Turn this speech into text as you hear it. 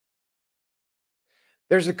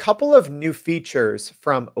There's a couple of new features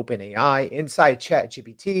from OpenAI inside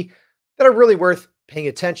ChatGPT that are really worth paying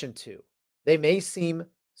attention to. They may seem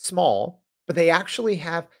small, but they actually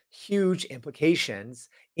have huge implications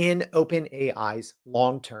in OpenAI's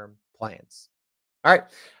long term plans. All right,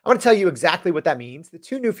 I want to tell you exactly what that means. The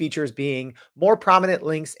two new features being more prominent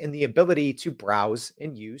links and the ability to browse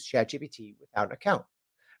and use ChatGPT without an account.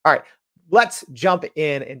 All right, let's jump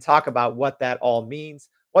in and talk about what that all means.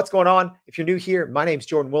 What's going on? If you're new here, my name's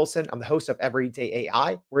Jordan Wilson. I'm the host of Everyday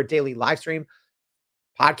AI. We're a daily live stream,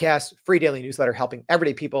 podcast, free daily newsletter helping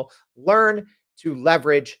everyday people learn to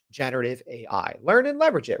leverage generative AI. Learn and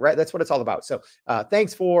leverage it, right? That's what it's all about. So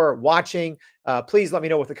thanks for watching. Please let me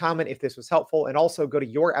know with a comment if this was helpful. And also go to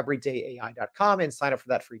youreverydayai.com and sign up for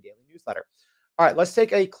that free daily newsletter. All right, let's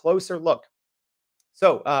take a closer look.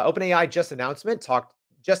 So OpenAI just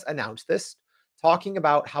announced this, talking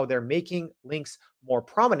about how they're making links more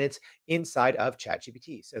prominent inside of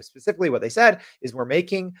ChatGPT. So specifically what they said is we're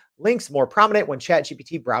making links more prominent when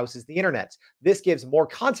ChatGPT browses the internet. This gives more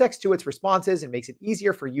context to its responses and makes it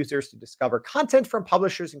easier for users to discover content from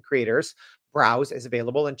publishers and creators. Browse is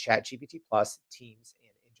available in ChatGPT Plus, Teams,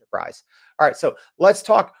 and Enterprise. All right, so let's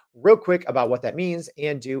talk real quick about what that means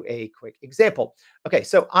and do a quick example. Okay,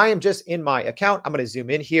 so I am just in my account. I'm going to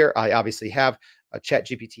zoom in here. I obviously have a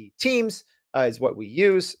ChatGPT Teams is what we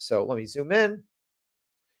use. So let me zoom in,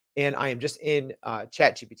 and I am just in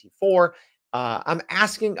ChatGPT 4. I'm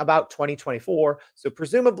asking about 2024. So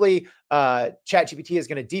presumably, ChatGPT is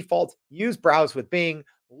going to default use browse with Bing,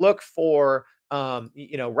 look for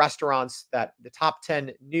restaurants that the top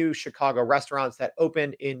 10 new Chicago restaurants that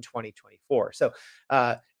opened in 2024. So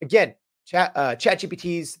again,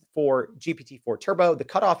 ChatGPT's for GPT-4 Turbo, the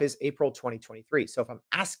cutoff is April 2023. So if I'm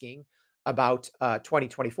asking about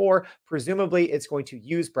 2024, presumably it's going to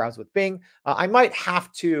use browse with Bing. I might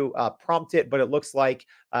have to prompt it, but it looks like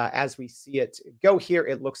as we see it go here,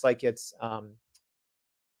 it looks like it's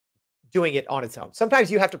doing it on its own.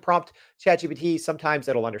 Sometimes you have to prompt ChatGPT. Sometimes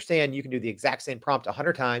it'll understand. You can do the exact same prompt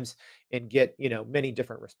 100 times and get many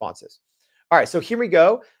different responses. All right, so here we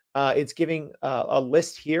go. It's giving a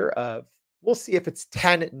list here of, we'll see if it's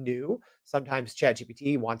 10 new. Sometimes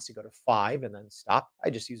ChatGPT wants to go to 5 and then stop. I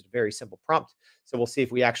just used a very simple prompt. So we'll see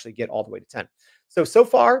if we actually get all the way to 10. So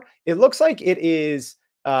far, it looks like it is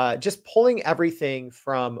just pulling everything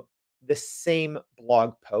from the same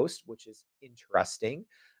blog post, which is interesting.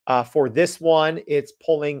 For this one, it's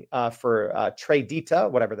pulling for Tradita,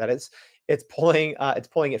 whatever that is. It's pulling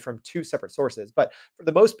it from two separate sources. But for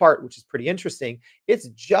the most part, which is pretty interesting, it's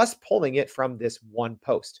just pulling it from this one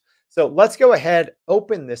post. So let's go ahead,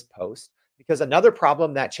 open this post, because another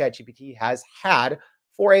problem that ChatGPT has had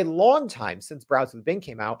for a long time since Browse with Bing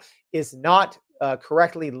came out is not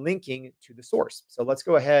correctly linking to the source. So let's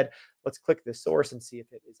go ahead, let's click the source and see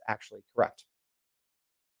if it is actually correct.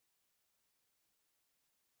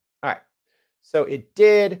 All right, so it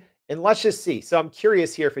did, and let's just see. So I'm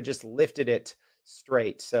curious here if it just lifted it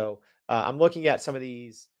straight. So I'm looking at some of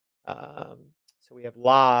these. So we have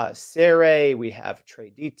La Sere, we have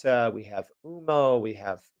Tradita, we have Umo, we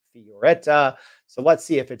have Fioretta. So let's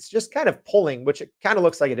see if it's just kind of pulling, which it kind of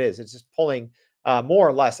looks like it is. It's just pulling more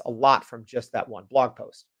or less a lot from just that one blog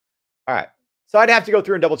post. All right. So I'd have to go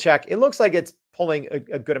through and double check. It looks like it's pulling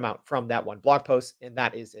a good amount from that one blog post, and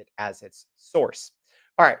that is it as its source.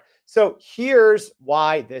 All right. So here's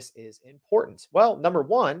why this is important. Well, number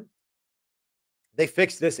one, they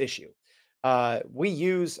fixed this issue.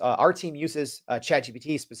 Our team uses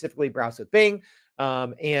ChatGPT, specifically Browse with Bing,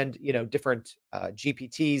 and different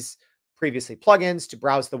GPTs, previously plugins to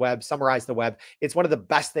browse the web, summarize the web. It's one of the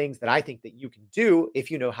best things that I think that you can do if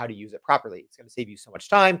you know how to use it properly. It's going to save you so much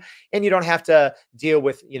time, and you don't have to deal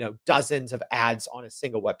with dozens of ads on a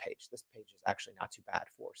single web page. This page is actually not too bad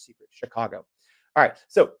for Secret Chicago. All right,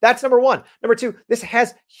 so that's number one. Number two, this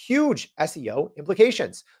has huge SEO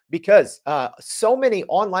implications because so many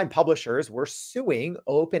online publishers were suing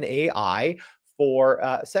OpenAI for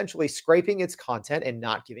essentially scraping its content and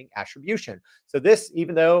not giving attribution. So this,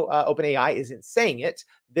 even though OpenAI isn't saying it,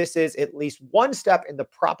 this is at least one step in the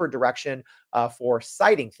proper direction for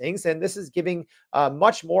citing things. And this is giving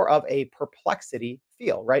much more of a Perplexity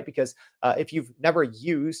feel, right? Because if you've never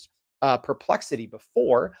used Perplexity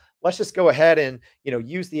before, let's just go ahead and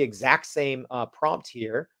use the exact same prompt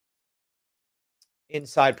here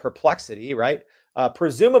inside Perplexity, right?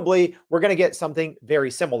 Presumably, we're going to get something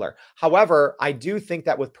very similar. However, I do think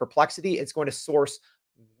that with Perplexity, it's going to source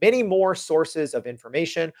many more sources of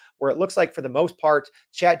information, where it looks like for the most part,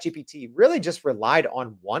 ChatGPT really just relied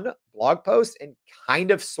on one blog post and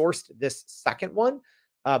kind of sourced this second one.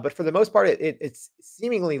 But for the most part, it's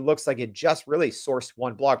seemingly looks like it just really sourced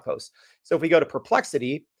one blog post. So if we go to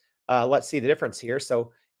Perplexity, let's see the difference here.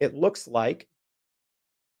 So it looks like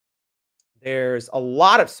there's a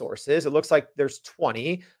lot of sources. It looks like there's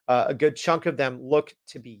 20. A good chunk of them look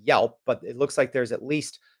to be Yelp, but it looks like there's at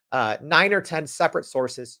least 9 or 10 separate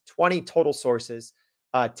sources, 20 total sources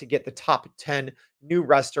to get the top 10 new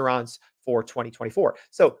restaurants for 2024.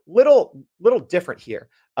 So little different here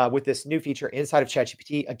with this new feature inside of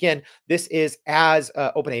ChatGPT. Again, this is as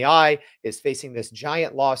OpenAI is facing this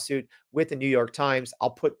giant lawsuit with the New York Times. I'll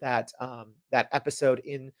put that episode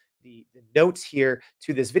in the notes here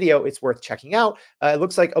to this video. It's worth checking out. It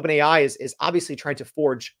looks like OpenAI is obviously trying to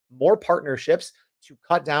forge more partnerships to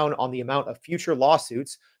cut down on the amount of future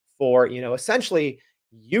lawsuits for, essentially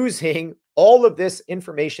using all of this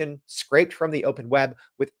information scraped from the open web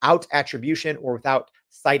without attribution or without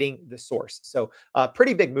citing the source. So,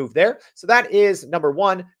 pretty big move there. So that is number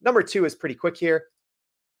one. Number two is pretty quick here.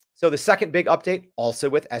 So the second big update, also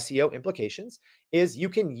with SEO implications, is you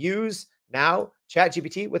can use now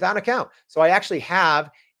ChatGPT without an account. So I actually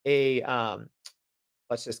have a,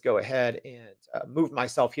 let's just go ahead and move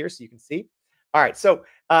myself here so you can see. All right, so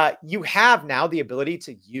you have now the ability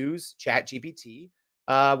to use ChatGPT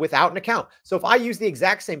without an account. So if I use the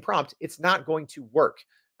exact same prompt, it's not going to work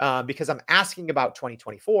because I'm asking about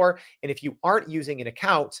 2024. And if you aren't using an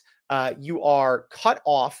account, you are cut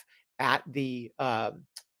off at the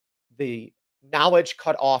knowledge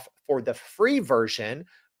cut off for the free version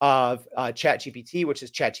of ChatGPT, which is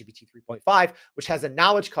ChatGPT 3.5, which has a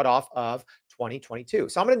knowledge cutoff of 2022.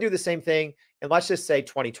 So I'm going to do the same thing, and let's just say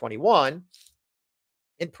 2021,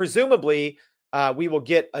 and presumably we will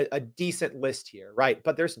get a decent list here, right?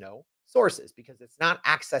 But there's no sources because it's not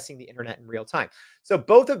accessing the internet in real time. So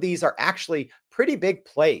both of these are actually pretty big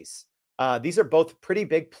plays. These are both pretty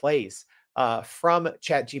big plays from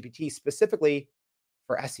ChatGPT specifically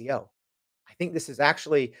for SEO. I think this is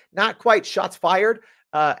actually not quite shots fired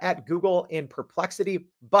at Google and Perplexity,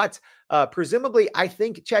 but presumably, I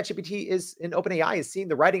think ChatGPT is and OpenAI is seeing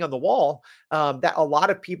the writing on the wall that a lot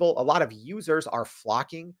of people, a lot of users are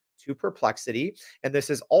flocking to Perplexity, and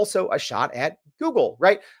this is also a shot at Google,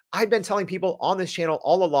 right? I've been telling people on this channel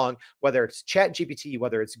all along, whether it's ChatGPT,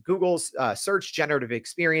 whether it's Google's search generative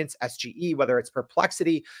experience (SGE), whether it's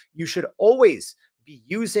Perplexity, you should always be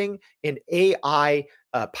using an AI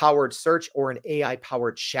powered search or an AI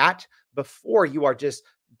powered chat before you are just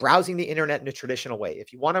browsing the internet in a traditional way.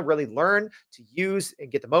 If you want to really learn to use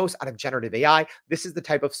and get the most out of generative AI, this is the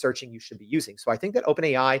type of searching you should be using. So I think that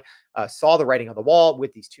OpenAI saw the writing on the wall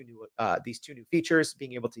with these two new features,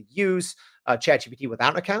 being able to use ChatGPT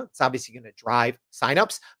without an account. It's obviously going to drive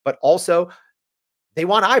signups, but also they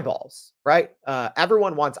want eyeballs, right?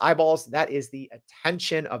 Everyone wants eyeballs. That is the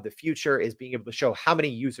attention of the future, is being able to show how many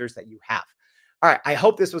users that you have. All right. I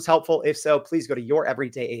hope this was helpful. If so, please go to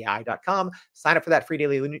youreverydayai.com, sign up for that free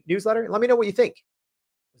daily newsletter, and let me know what you think.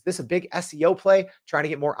 Was this a big SEO play trying to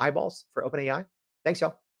get more eyeballs for OpenAI? Thanks,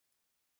 y'all.